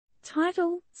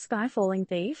Title: Skyfalling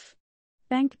thief.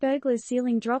 Bank burglars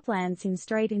ceiling drop lands him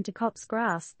straight into cop's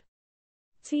grasp.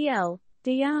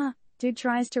 TLDR, dude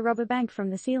tries to rob a bank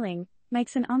from the ceiling,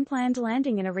 makes an unplanned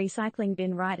landing in a recycling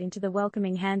bin right into the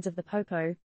welcoming hands of the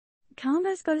popo.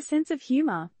 Karma's got a sense of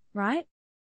humor, right?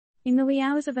 In the wee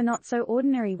hours of a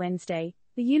not-so-ordinary Wednesday,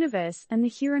 the universe and the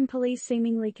Huron police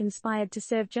seemingly conspired to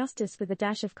serve justice with a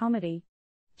dash of comedy.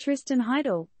 Tristan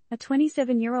Heidel, a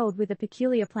 27-year-old with a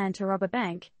peculiar plan to rob a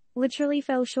bank, literally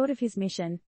fell short of his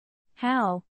mission.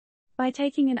 How? By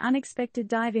taking an unexpected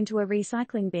dive into a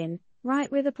recycling bin, right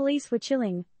where the police were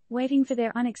chilling, waiting for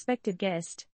their unexpected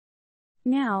guest.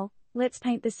 Now, let's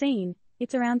paint the scene.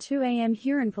 It's around 2 a.m.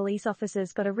 Huron police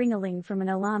officers got a ring-a-ling from an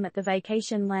alarm at the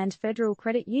Vacation Land Federal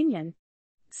Credit Union.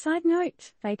 Side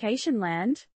note, Vacation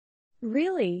Land?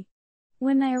 Really?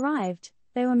 When they arrived,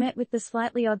 they were met with the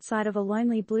slightly odd sight of a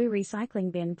lonely blue recycling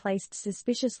bin placed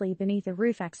suspiciously beneath a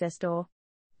roof access door.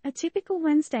 A typical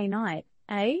Wednesday night,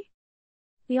 eh?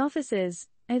 The officers,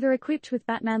 either equipped with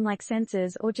Batman-like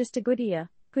sensors or just a good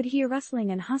ear, could hear rustling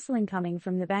and hustling coming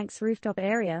from the bank's rooftop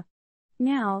area.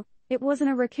 Now, it wasn't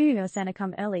a raccoon or Santa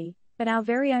come early, but our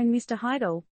very own Mr.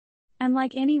 Heidel. And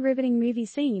like any riveting movie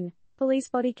scene, police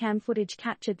body cam footage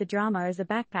captured the drama as a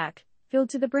backpack,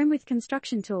 filled to the brim with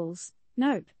construction tools,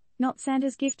 nope, not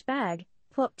Santa's gift bag,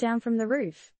 plopped down from the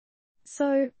roof.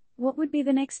 So, what would be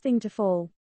the next thing to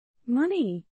fall?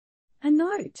 Money. A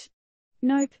note.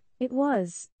 Nope, it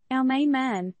was our main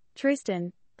man,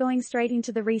 Tristan, going straight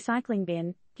into the recycling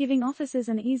bin, giving officers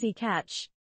an easy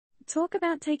catch. Talk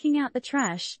about taking out the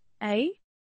trash, eh?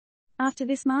 After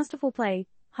this masterful play,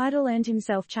 Heidel earned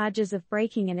himself charges of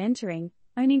breaking and entering,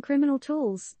 owning criminal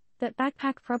tools, that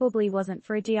backpack probably wasn't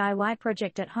for a DIY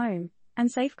project at home, and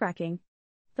safecracking.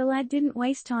 The lad didn't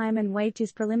waste time and waived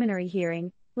his preliminary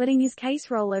hearing, letting his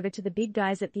case roll over to the big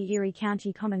guys at the Erie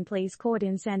County Common Pleas Court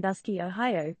in Sandusky,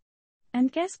 Ohio. And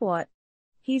guess what?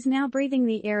 He's now breathing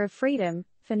the air of freedom,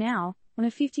 for now, on a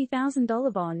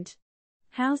 $50,000 bond.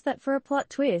 How's that for a plot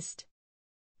twist?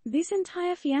 This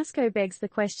entire fiasco begs the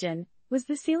question, was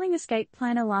the ceiling escape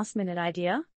plan a last-minute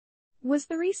idea? Was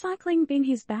the recycling bin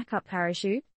his backup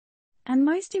parachute? And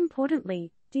most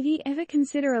importantly, did he ever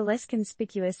consider a less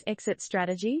conspicuous exit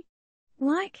strategy?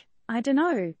 Like, I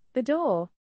dunno, the door.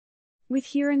 With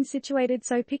Huron situated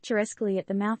so picturesquely at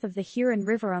the mouth of the Huron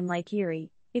River on Lake Erie,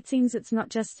 it seems it's not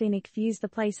just scenic views the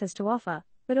place has to offer,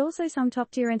 but also some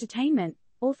top-tier entertainment,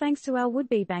 all thanks to our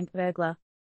would-be bank burglar.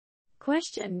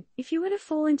 Question: if you were to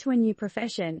fall into a new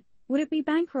profession, would it be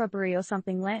bank robbery or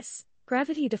something less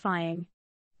gravity-defying?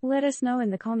 Let us know in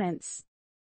the comments.